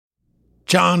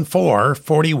John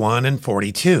 4:41 and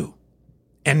 42.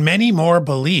 And many more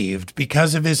believed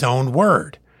because of his own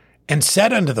word, and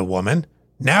said unto the woman,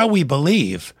 Now we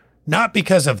believe, not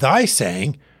because of thy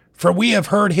saying, for we have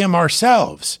heard him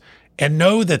ourselves, and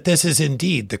know that this is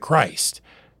indeed the Christ,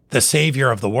 the Savior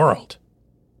of the world.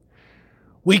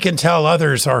 We can tell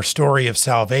others our story of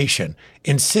salvation,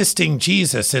 insisting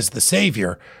Jesus is the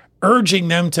Savior, urging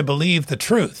them to believe the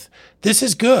truth. This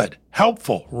is good,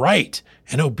 helpful, right,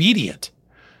 and obedient.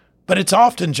 But it's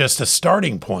often just a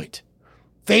starting point.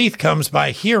 Faith comes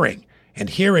by hearing, and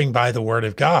hearing by the word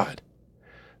of God.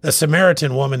 The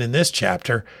Samaritan woman in this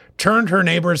chapter turned her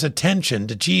neighbor's attention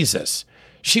to Jesus.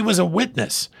 She was a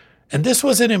witness, and this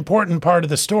was an important part of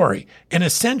the story, an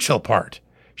essential part.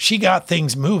 She got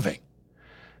things moving.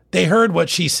 They heard what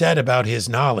she said about his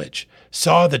knowledge,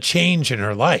 saw the change in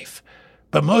her life,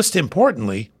 but most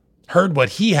importantly, heard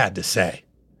what he had to say.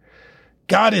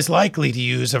 God is likely to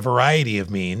use a variety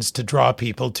of means to draw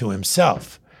people to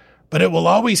himself, but it will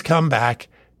always come back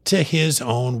to his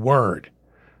own word.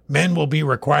 Men will be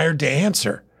required to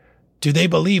answer, do they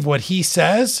believe what he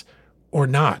says or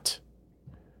not?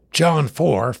 John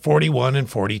 4:41 and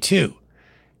 42.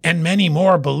 And many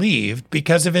more believed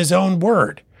because of his own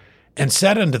word, and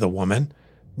said unto the woman,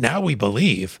 Now we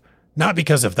believe, not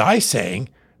because of thy saying,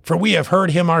 for we have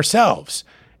heard him ourselves,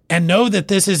 and know that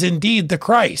this is indeed the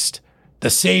Christ, the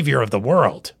Savior of the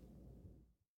world.